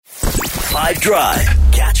5 Drive.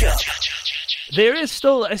 Catch up. There is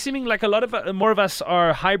still, assuming like a lot of more of us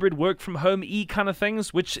are hybrid work from home kind of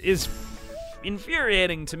things, which is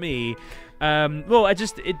infuriating to me.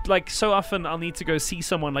 So often I'll need to go see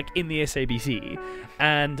someone like in the SABC,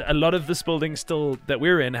 and a lot of this building still that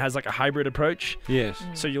we're in has like a hybrid approach. Yes.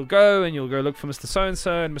 So you'll go look for Mr.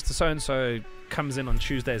 So-and-so, and Mr. So-and-so comes in on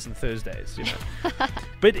Tuesdays and Thursdays, you know.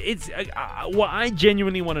 But it's what I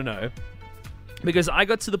genuinely want to know, because I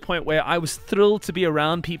got to the point where I was thrilled to be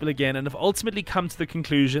around people again, and have ultimately come to the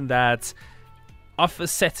conclusion that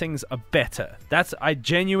office settings are better. I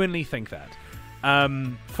genuinely think that.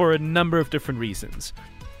 For a number of different reasons.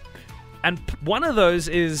 And one of those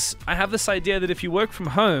is I have this idea that if you work from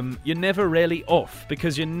home, you're never really off,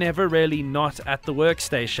 because you're never really not at the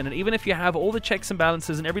workstation. And even if you have all the checks and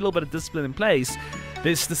balances and every little bit of discipline in place,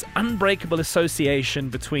 there's this unbreakable association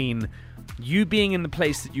between you being in the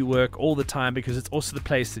place that you work all the time, because it's also the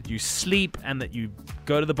place that you sleep and that you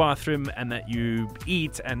go to the bathroom and that you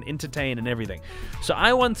eat and entertain and everything. So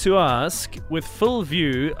I want to ask, with full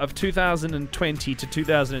view of 2020 to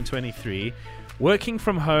 2023, working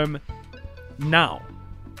from home now,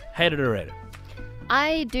 hate it or rate it?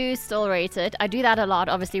 I do still rate it. I do that a lot,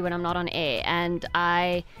 obviously, when I'm not on air, and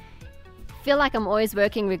I feel like I'm always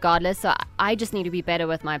working regardless, so I just need to be better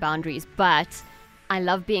with my boundaries. But I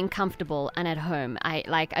love being comfortable and at home. I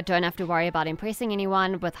don't have to worry about impressing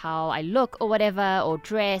anyone with how I look or whatever, or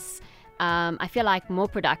dress. I feel like more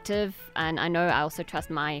productive, and I know I also trust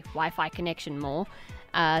my Wi-Fi connection more.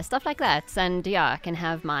 Stuff like that. And yeah, I can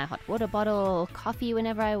have my hot water bottle, coffee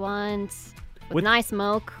whenever I want, with nice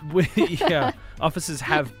milk. Yeah, offices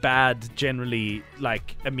have bad, generally,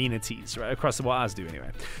 like, amenities, right, across the, what ours do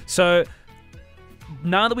anyway. So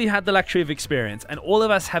now that we've had the luxury of experience, and all of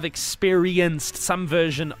us have experienced some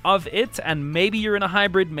version of it, and maybe you're in a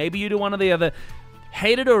hybrid, maybe you do one or the other,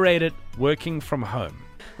 hate it or rate it, working from home.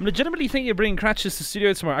 I'm legitimately thinking of bringing crutches to the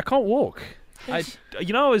studio tomorrow. I can't walk. I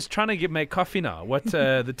was trying to make coffee now. What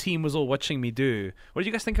the team was all watching me do. What did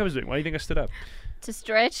you guys think I was doing? Why do you think I stood up? To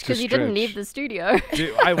stretch, because you didn't leave the studio.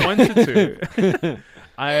 Dude, I wanted to.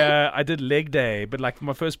 I did leg day, but like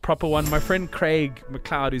my first proper one. My friend Craig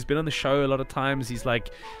McLeod, who's been on the show a lot of times, he's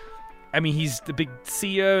like, I mean, he's the big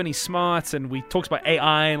CEO and he's smart, and we talks about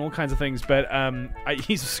AI and all kinds of things. But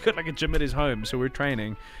he's got like a gym at his home, so we're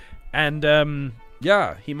training, and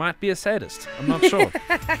yeah, he might be a sadist. I'm not sure.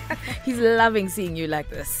 He's loving seeing you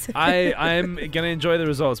like this. I'm gonna enjoy the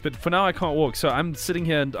results, but for now I can't walk, so I'm sitting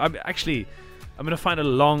here and I'm gonna find a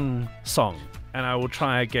long song, and I will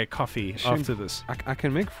try and get coffee after this. I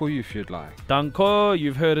can make for you if you'd like. Danko,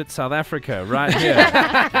 you've heard it, South Africa, right here.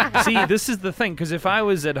 See, this is the thing, because if I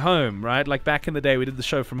was at home, right, like back in the day we did the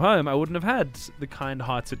show from home, I wouldn't have had the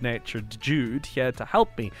kind-hearted natured Jude here to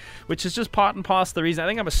help me, which is just part and parcel the reason. I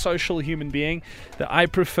think I'm a social human being, that I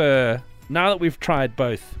prefer, now that we've tried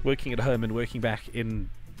both working at home and working back in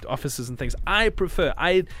offices and things, I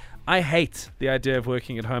hate the idea of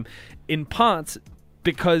working at home, in part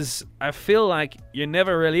because I feel like you're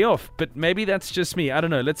never really off. But maybe that's just me. I don't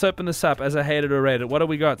know. Let's open this up as I hate it or rate it. What do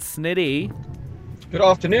we got? Snitty. Good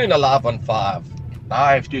afternoon, Alive on 5.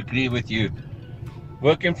 I have to agree with you.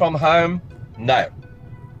 Working from home, no.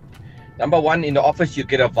 Number one, in the office you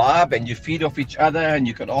get a vibe and you feed off each other, and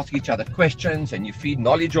you can ask each other questions and you feed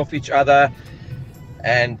knowledge off each other.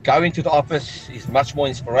 And going to the office is much more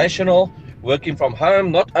inspirational. Working from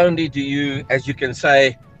home, not only do you, as you can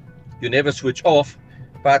say, you never switch off,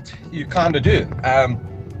 but you kind of do.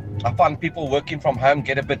 I find people working from home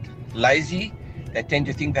get a bit lazy. They tend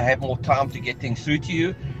to think they have more time to get things through to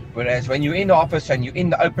you. Whereas when you're in the office and you're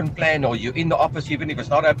in the open plan, or you're in the office even if it's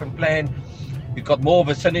not open plan, you've got more of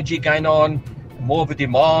a synergy going on, more of a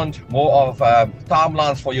demand, more of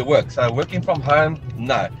timelines for your work. So working from home,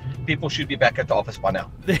 no. People should be back at the office by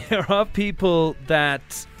now. There are people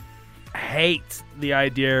that hate the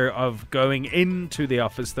idea of going into the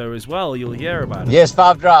office though as well. You'll hear about it. Yes,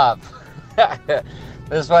 5 Drive.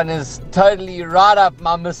 This one is totally right up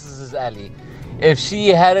my missus's alley. If she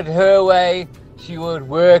had it her way, she would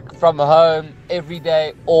work from home every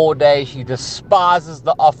day, all day. She despises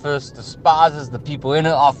the office, despises the people in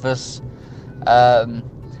her office.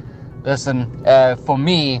 Listen, for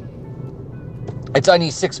me, it's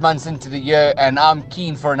only 6 months into the year and I'm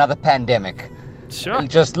keen for another pandemic. Sure.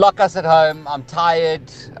 Just lock us at home. I'm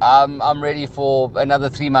tired. I'm ready for another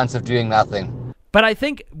 3 months of doing nothing. But I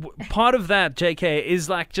think part of that, JK, is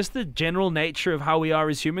like just the general nature of how we are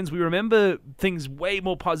as humans. We remember things way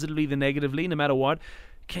more positively than negatively, no matter what.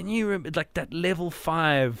 Can you remember like that level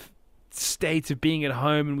 5 state of being at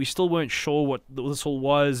home, and we still weren't sure what this all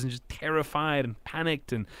was, and just terrified and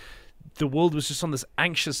panicked and the world was just on this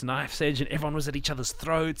anxious knife's edge and everyone was at each other's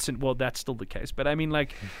throats, and well, that's still the case. But I mean,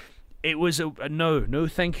 like, it was a no,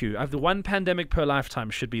 thank you. The one pandemic per lifetime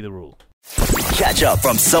should be the rule. Catch up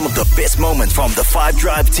from some of the best moments from the 5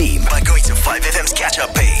 Drive team by going to 5FM's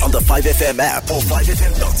catch-up page on the 5FM app or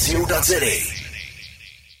 5FM.co.za.